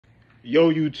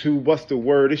Yo, YouTube, what's the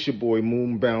word? It's your boy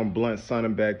Moonbound Blunt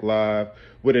signing back live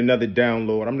with another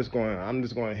download. I'm just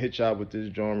going to hit y'all with this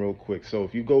drawing real quick. So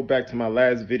if you go back to my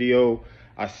last video,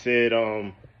 I said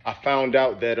I found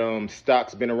out that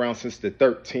stock's been around since the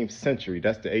 13th century.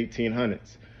 That's the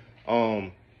 1800s.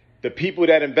 The people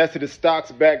that invested in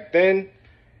stocks back then,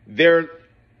 their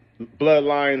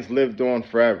bloodlines lived on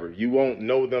forever. You won't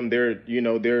know them. They're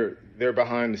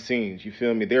behind the scenes. You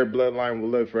feel me? Their bloodline will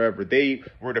live forever. They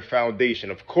were the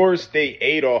foundation. Of course, they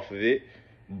ate off of it,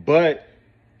 but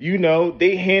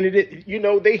they handed it.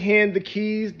 They hand the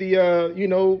keys,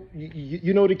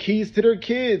 the keys to their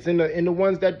kids and the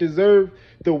ones that deserve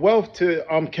the wealth to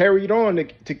carry it on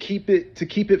to keep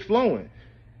it flowing,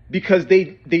 because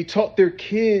they taught their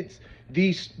kids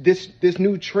this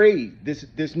new trade,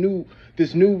 this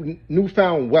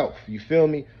newfound wealth. You feel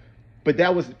me? But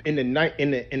that was in the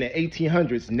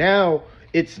 1800s. Now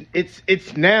it's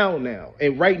now,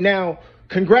 and right now,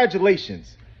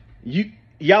 congratulations,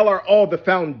 y'all are all the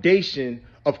foundation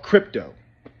of crypto.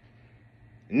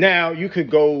 Now you could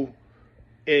go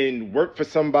and work for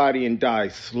somebody and die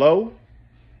slow,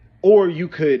 or you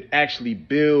could actually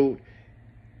build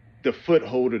the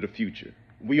foothold of the future.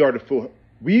 We're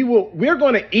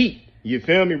going to eat. You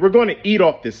feel me? We're going to eat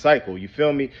off this cycle. You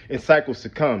feel me? And cycles to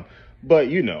come. But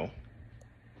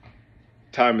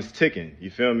time is ticking. You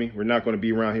feel me? We're not going to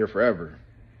be around here forever.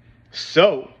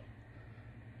 So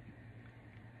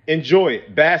enjoy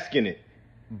it, bask in it,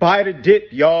 buy the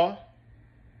dip, y'all.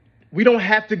 We don't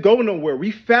have to go nowhere.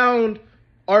 We found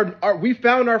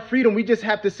our freedom. We just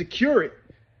have to secure it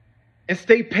and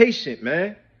stay patient,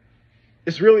 man.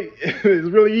 It's really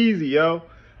easy, yo.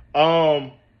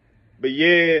 But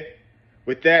yeah,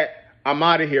 with that, I'm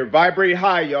out of here. Vibrate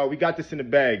high, y'all. We got this in the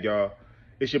bag, y'all.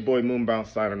 It's your boy Moonbound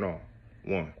signing off.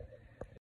 One.